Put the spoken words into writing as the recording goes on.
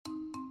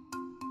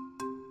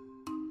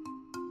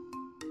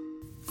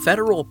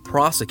Federal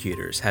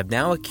prosecutors have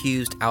now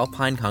accused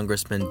Alpine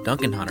Congressman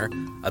Duncan Hunter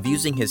of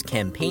using his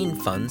campaign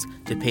funds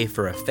to pay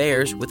for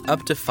affairs with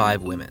up to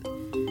 5 women.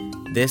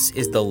 This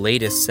is the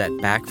latest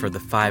setback for the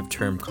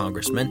 5-term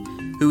congressman,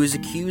 who is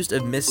accused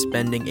of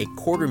misspending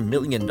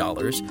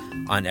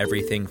 $250,000 on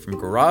everything from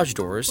garage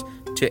doors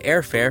to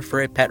airfare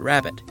for a pet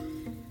rabbit.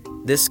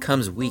 This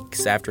comes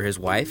weeks after his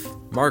wife,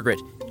 Margaret,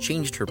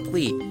 changed her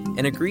plea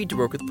and agreed to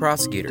work with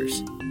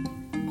prosecutors.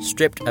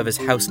 Stripped of his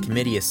House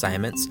committee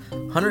assignments,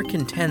 Hunter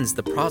contends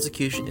the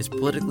prosecution is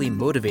politically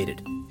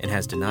motivated and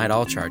has denied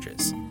all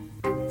charges.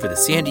 For the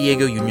San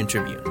Diego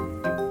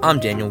Union-Tribune, I'm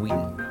Daniel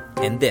Wheaton,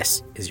 and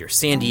this is your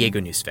San Diego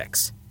News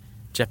Fix.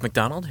 Jeff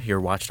McDonald, your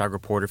watchdog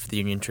reporter for the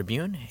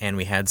Union-Tribune, and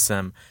we had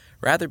some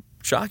rather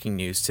shocking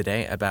news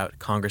today about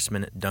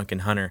Congressman Duncan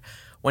Hunter.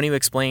 Why don't you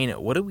explain,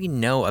 what do we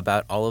know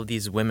about all of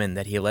these women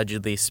that he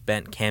allegedly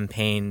spent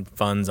campaign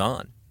funds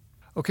on?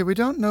 Okay, we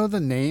don't know the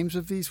names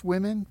of these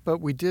women, but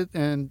we did,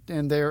 and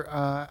they're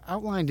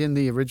outlined in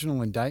the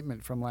original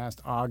indictment from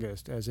last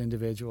August as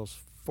individuals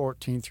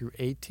 14 through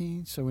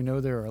 18. So we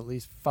know there are at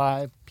least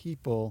 5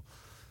 people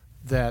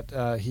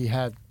that he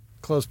had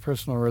close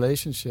personal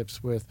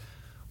relationships with.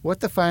 What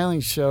the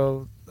filings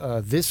show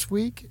this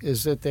week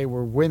is that they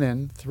were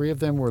women. 3 of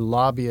them were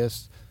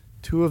lobbyists,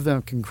 2 of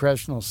them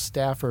congressional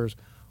staffers,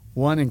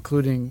 1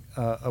 including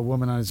a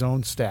woman on his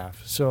own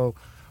staff. So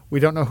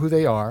we don't know who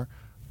they are.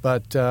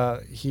 But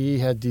he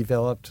had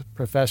developed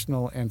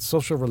professional and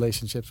social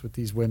relationships with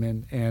these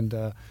women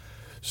and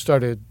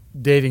started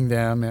dating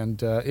them.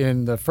 And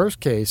in the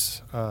first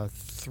case,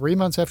 3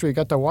 months after he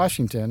got to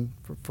Washington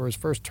for his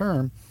first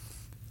term,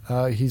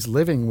 he's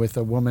living with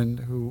a woman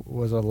who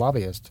was a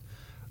lobbyist,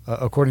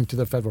 according to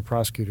the federal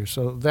prosecutor.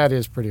 So that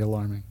is pretty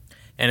alarming.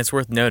 And it's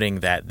worth noting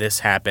that this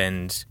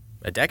happened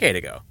a decade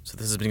ago. So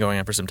this has been going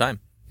on for some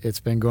time. It's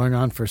been going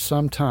on for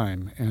some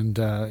time, and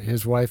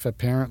his wife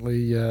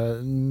apparently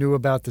knew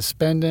about the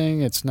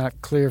spending. It's not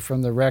clear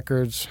from the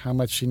records how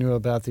much she knew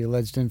about the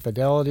alleged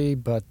infidelity,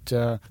 but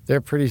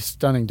they're pretty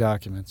stunning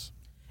documents.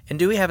 And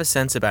do we have a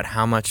sense about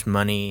how much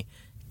money,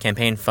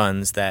 campaign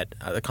funds, that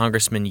the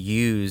congressman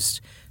used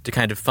to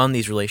kind of fund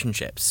these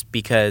relationships?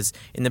 Because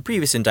in the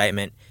previous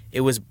indictment,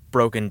 it was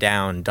broken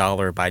down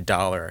dollar by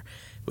dollar.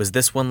 Was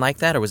this one like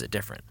that, or was it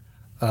different?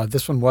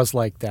 This one was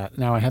like that.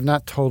 Now, I have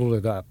not totaled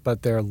it up,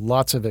 but there are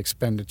lots of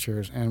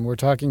expenditures, and we're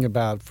talking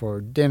about for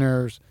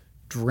dinners,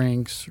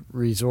 drinks,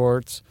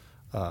 resorts,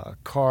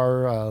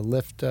 car,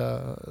 Lyft,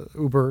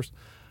 Ubers.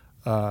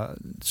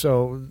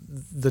 So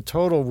the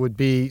total would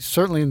be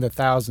certainly in the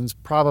thousands,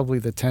 probably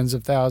the tens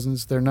of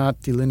thousands. They're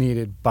not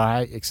delineated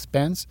by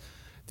expense.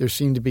 There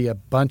seem to be a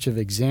bunch of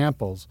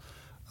examples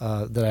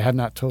that I have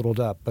not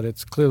totaled up, but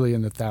it's clearly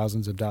in the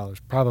thousands of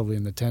dollars, probably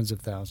in the tens of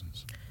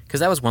thousands. Because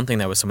that was one thing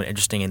that was somewhat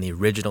interesting in the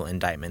original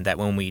indictment, that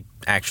when we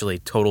actually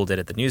totaled it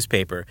at the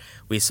newspaper,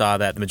 we saw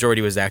that the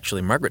majority was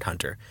actually Margaret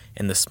Hunter,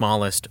 and the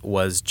smallest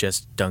was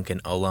just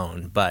Duncan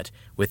alone. But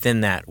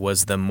within that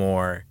was the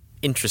more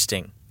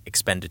interesting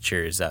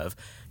expenditures of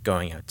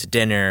going out to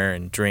dinner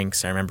and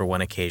drinks. I remember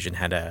one occasion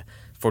had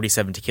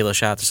 47 tequila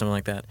shots or something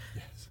like that.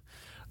 Yes,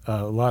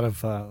 a lot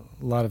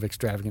of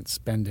extravagant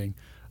spending.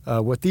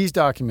 What these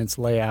documents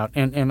lay out,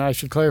 and I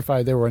should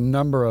clarify, there were a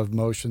number of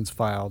motions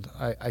filed,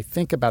 I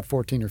think about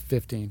 14 or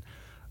 15.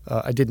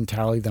 I didn't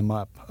tally them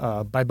up,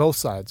 by both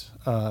sides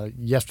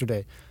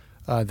yesterday.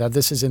 That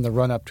this is in the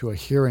run-up to a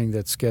hearing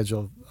that's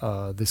scheduled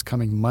this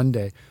coming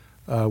Monday,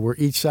 where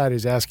each side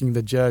is asking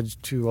the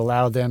judge to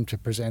allow them to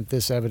present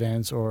this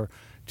evidence or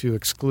to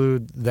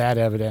exclude that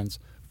evidence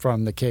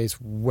from the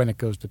case when it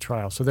goes to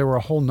trial. So there were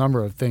a whole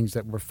number of things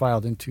that were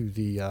filed into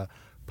the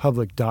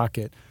public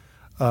docket.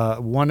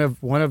 One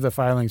of the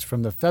filings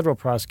from the federal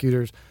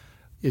prosecutors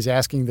is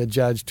asking the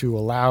judge to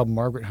allow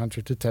Margaret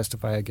Hunter to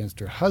testify against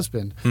her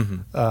husband.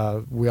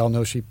 Mm-hmm. We all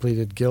know she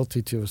pleaded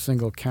guilty to a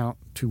single count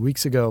 2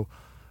 weeks ago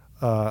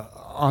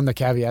on the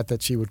caveat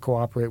that she would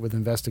cooperate with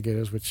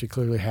investigators, which she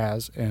clearly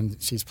has, and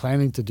she's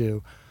planning to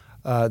do.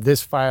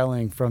 This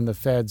filing from the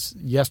feds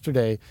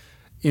yesterday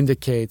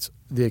indicates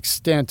the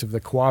extent of the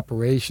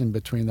cooperation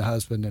between the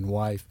husband and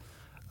wife.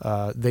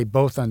 They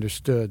both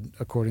understood,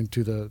 according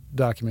to the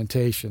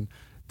documentation,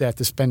 that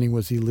the spending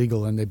was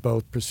illegal, and they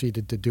both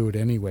proceeded to do it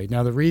anyway.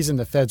 Now, the reason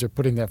the feds are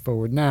putting that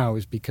forward now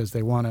is because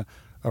they want to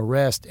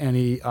arrest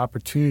any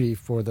opportunity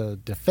for the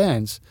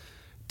defense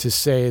to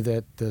say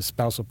that the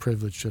spousal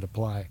privilege should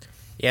apply.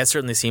 Yeah, it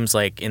certainly seems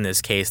like in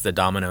this case the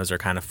dominoes are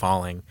kind of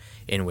falling,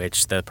 in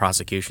which the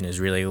prosecution is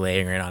really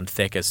laying it on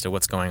thick as to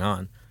what's going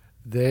on.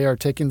 They are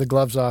taking the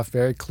gloves off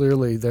very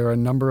clearly. There are a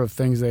number of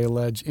things they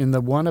allege. In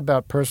the one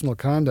about personal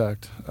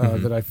conduct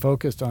that I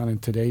focused on in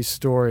today's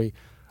story,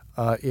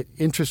 it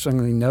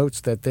interestingly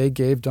notes that they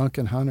gave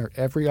Duncan Hunter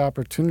every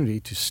opportunity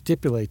to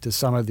stipulate to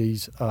some of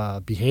these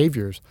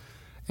behaviors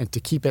and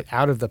to keep it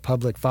out of the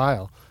public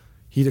file.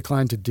 He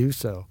declined to do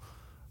so,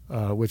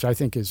 which I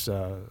think is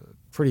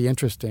pretty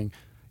interesting.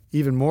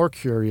 Even more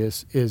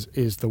curious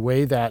is the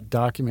way that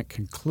document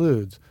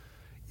concludes.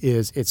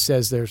 Is it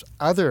says there's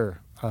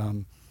other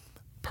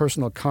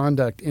personal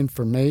conduct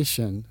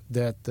information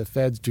that the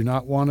feds do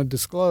not want to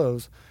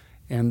disclose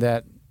and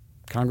that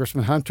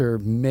Congressman Hunter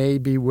may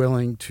be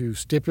willing to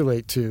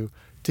stipulate to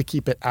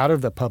keep it out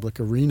of the public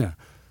arena.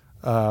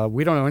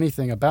 We don't know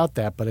anything about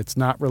that, but it's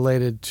not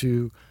related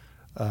to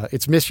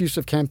its misuse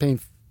of campaign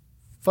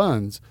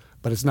funds,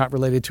 but it's not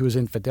related to his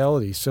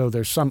infidelity. So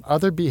there's some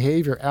other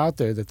behavior out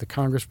there that the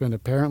congressman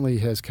apparently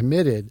has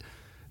committed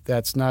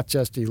that's not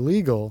just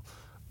illegal,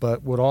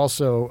 but would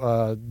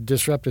also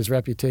disrupt his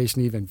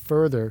reputation even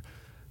further,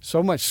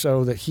 so much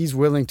so that he's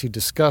willing to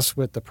discuss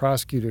with the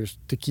prosecutors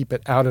to keep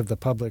it out of the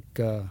public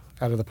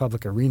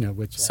arena.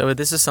 So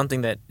this is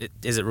something that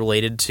is it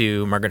related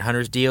to Margaret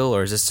Hunter's deal,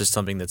 or is this just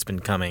something that's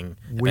been coming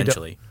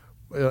eventually?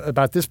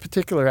 About this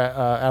particular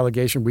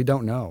allegation, we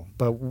don't know.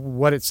 But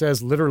what it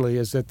says literally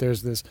is that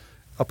there's this,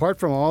 apart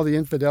from all the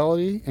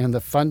infidelity and the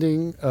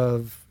funding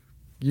of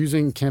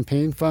using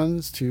campaign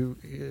funds to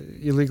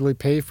illegally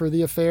pay for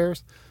the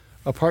affairs,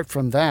 apart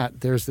from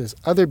that, there's this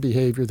other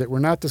behavior that we're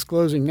not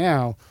disclosing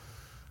now,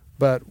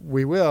 but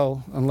we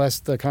will unless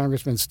the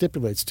congressman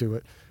stipulates to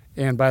it.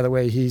 And by the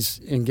way, he's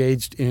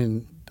engaged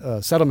in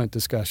settlement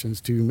discussions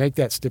to make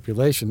that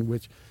stipulation,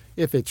 which,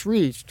 if it's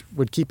reached,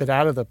 would keep it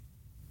out of the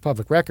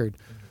public record,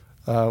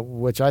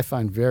 which I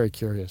find very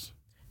curious.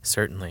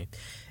 Certainly.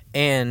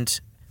 And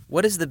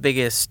what is the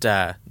biggest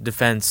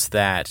defense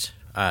that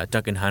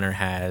Duncan Hunter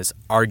has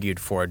argued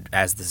for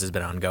as this has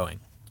been ongoing?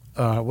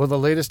 Well, the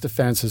latest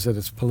defense is that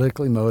it's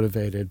politically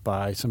motivated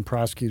by some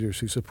prosecutors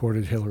who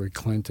supported Hillary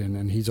Clinton,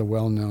 and he's a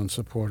well-known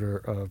supporter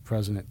of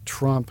President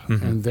Trump,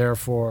 and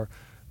therefore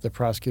the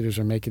prosecutors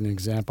are making an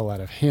example out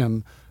of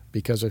him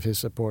because of his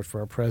support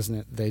for a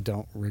president they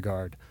don't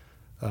regard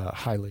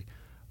highly.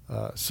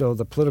 So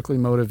the politically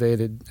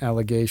motivated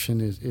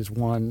allegation is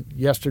one.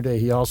 Yesterday,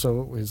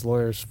 his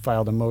lawyers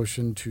filed a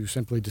motion to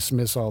simply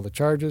dismiss all the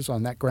charges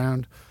on that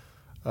ground.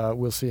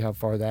 We'll see how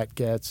far that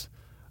gets.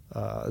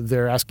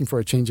 They're asking for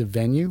a change of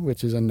venue,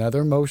 which is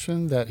another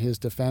motion that his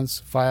defense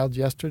filed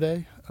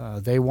yesterday.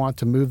 They want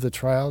to move the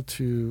trial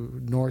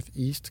to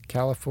Northeast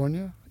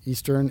California,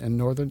 Eastern and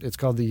Northern. It's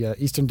called the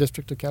Eastern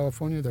District of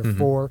California. There are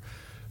 4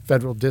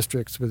 federal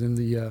districts within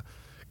the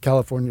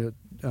California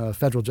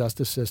federal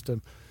justice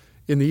system.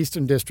 In the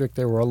Eastern District,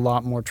 there were a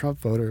lot more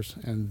Trump voters,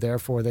 and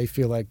therefore they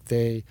feel like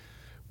they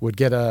would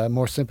get a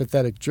more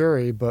sympathetic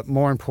jury, but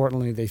more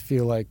importantly, they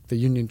feel like the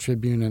Union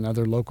Tribune and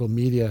other local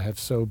media have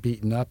so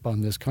beaten up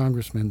on this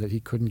congressman that he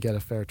couldn't get a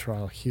fair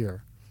trial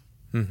here.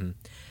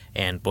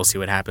 And we'll see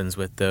what happens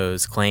with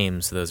those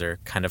claims. Those are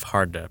kind of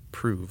hard to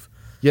prove.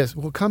 Yes.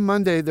 Well, come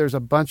Monday, there's a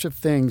bunch of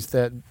things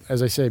that,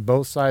 as I say,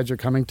 both sides are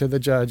coming to the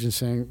judge and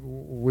saying,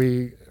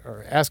 we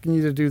are asking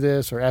you to do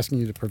this or asking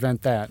you to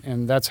prevent that.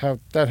 And that's how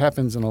that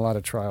happens in a lot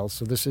of trials.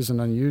 So this isn't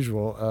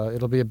unusual.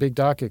 It'll be a big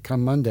docket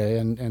come Monday,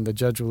 and the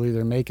judge will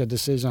either make a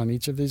decision on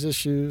each of these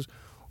issues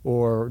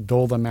or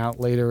dole them out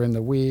later in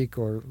the week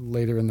or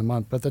later in the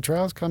month. But the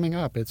trial's coming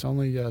up. It's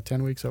only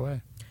 10 weeks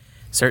away.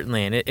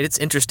 Certainly. And it's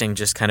interesting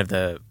just kind of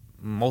the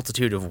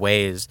multitude of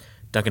ways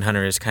Duncan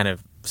Hunter is kind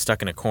of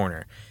stuck in a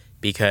corner.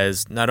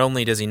 Because not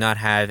only does he not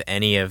have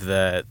any of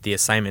the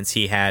assignments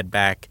he had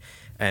back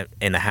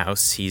in the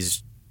House,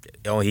 he's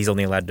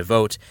only allowed to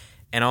vote,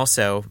 and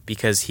also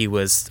because he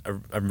was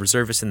a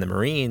reservist in the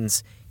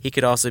Marines, he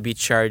could also be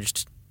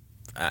charged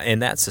in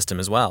that system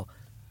as well.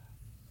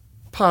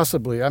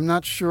 Possibly. I'm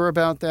not sure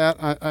about that.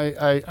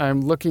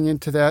 I'm looking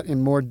into that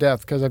in more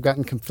depth because I've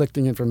gotten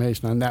conflicting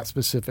information on that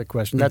specific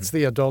question. That's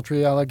the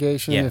adultery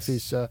allegation. Yes. If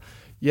he's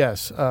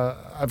Yes,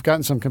 I've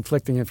gotten some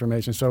conflicting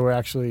information, so we're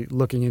actually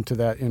looking into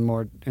that in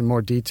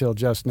more detail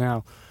just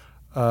now.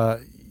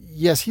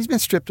 Yes, he's been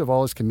stripped of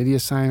all his committee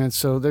assignments,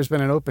 so there's been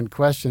an open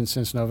question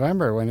since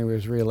November when he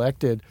was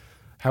reelected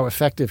how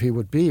effective he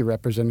would be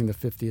representing the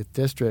 50th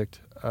District.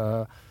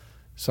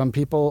 Some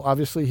people,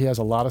 obviously, he has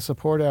a lot of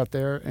support out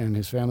there, and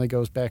his family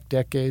goes back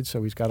decades,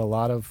 so he's got a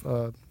lot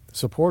of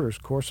supporters,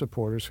 core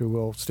supporters, who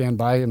will stand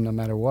by him no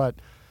matter what.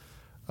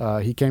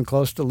 He came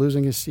close to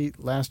losing his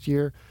seat last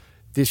year.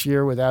 This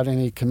year, without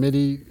any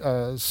committee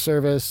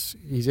service,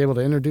 he's able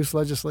to introduce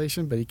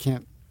legislation, but he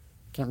can't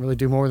really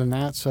do more than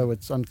that. So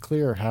it's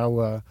unclear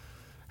how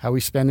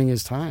he's spending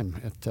his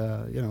time at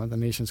the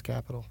nation's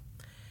capital.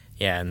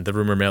 Yeah, and the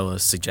rumor mill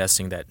is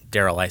suggesting that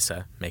Darrell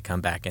Issa may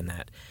come back in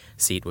that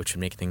seat, which would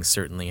make things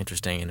certainly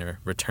interesting in a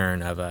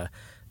return of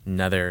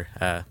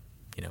another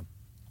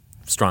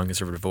strong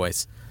conservative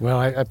voice. Well,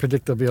 I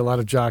predict there'll be a lot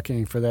of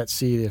jockeying for that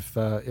seat if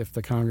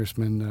the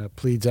congressman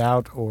pleads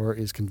out or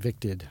is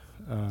convicted.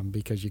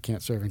 Because you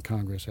can't serve in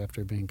Congress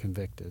after being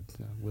convicted.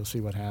 We'll see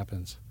what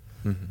happens.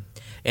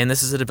 And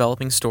this is a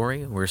developing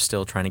story. We're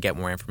still trying to get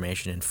more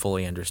information and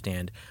fully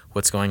understand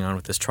what's going on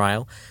with this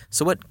trial.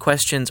 So what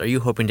questions are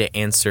you hoping to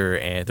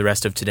answer the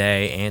rest of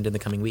today and in the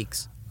coming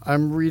weeks?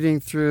 I'm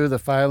reading through the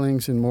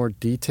filings in more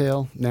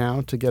detail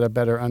now to get a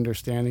better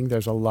understanding.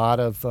 There's a lot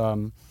of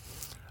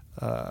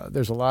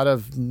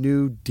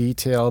new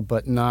detail,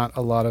 but not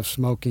a lot of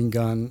smoking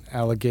gun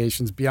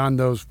allegations beyond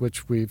those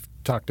which we've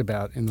talked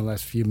about in the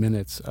last few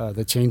minutes.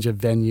 The change of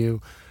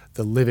venue,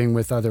 the living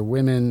with other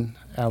women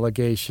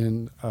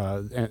allegation.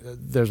 And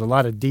there's a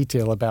lot of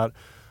detail about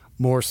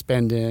more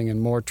spending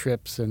and more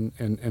trips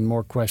and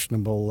more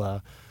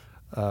questionable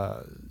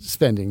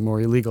spending,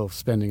 more illegal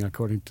spending,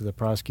 according to the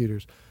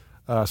prosecutors.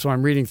 So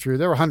I'm reading through.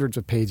 There were hundreds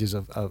of pages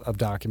of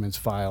documents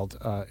filed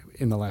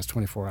in the last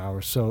 24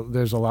 hours. So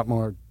there's a lot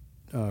more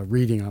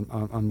reading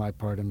on my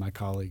part and my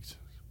colleagues.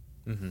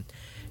 Mm-hmm.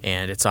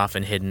 And it's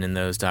often hidden in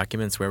those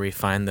documents where we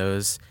find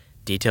those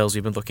details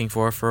we've been looking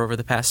for over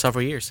the past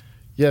several years.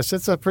 Yes,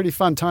 it's a pretty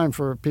fun time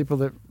for people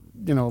that,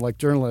 like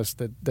journalists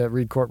that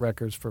read court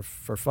records for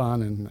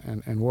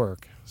fun and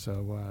work.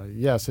 So,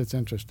 yes, it's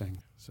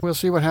interesting. So we'll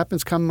see what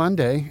happens come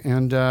Monday.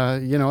 And,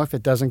 if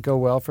it doesn't go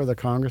well for the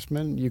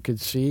congressman, you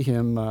could see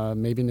him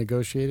maybe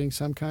negotiating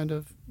some kind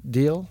of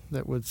deal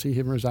that would see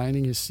him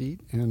resigning his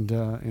seat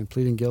and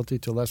pleading guilty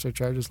to lesser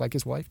charges like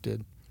his wife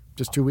did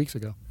just 2 weeks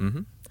ago.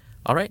 Mm-hmm.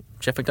 All right,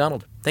 Jeff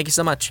McDonald, thank you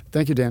so much.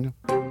 Thank you, Daniel.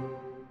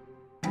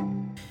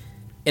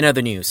 In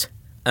other news,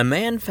 a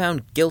man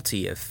found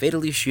guilty of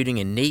fatally shooting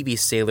a Navy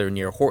sailor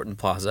near Horton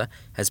Plaza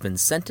has been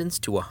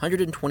sentenced to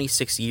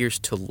 126 years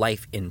to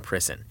life in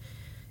prison.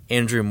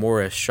 Andrew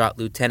Morris shot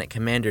Lieutenant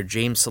Commander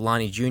James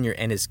Solani Jr.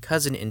 and his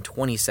cousin in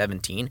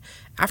 2017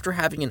 after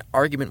having an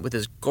argument with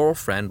his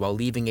girlfriend while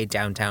leaving a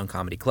downtown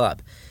comedy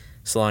club.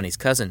 Solani's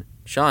cousin,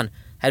 Sean,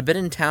 had been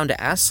in town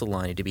to ask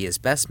Solani to be his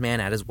best man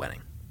at his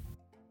wedding.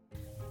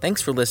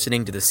 Thanks for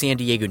listening to the San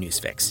Diego News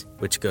Fix,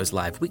 which goes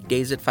live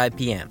weekdays at 5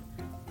 p.m.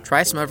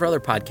 Try some of our other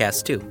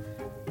podcasts, too.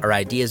 Our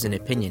Ideas and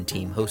Opinion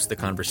team hosts The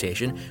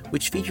Conversation,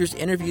 which features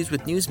interviews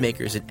with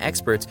newsmakers and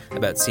experts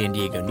about San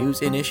Diego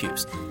news and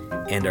issues.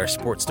 And our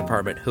sports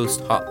department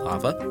hosts Hot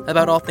Lava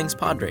about all things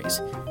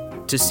Padres.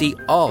 To see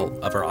all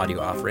of our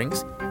audio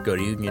offerings, go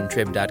to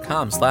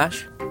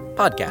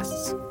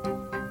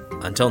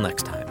uniontrib.com/podcasts. Until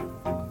next time.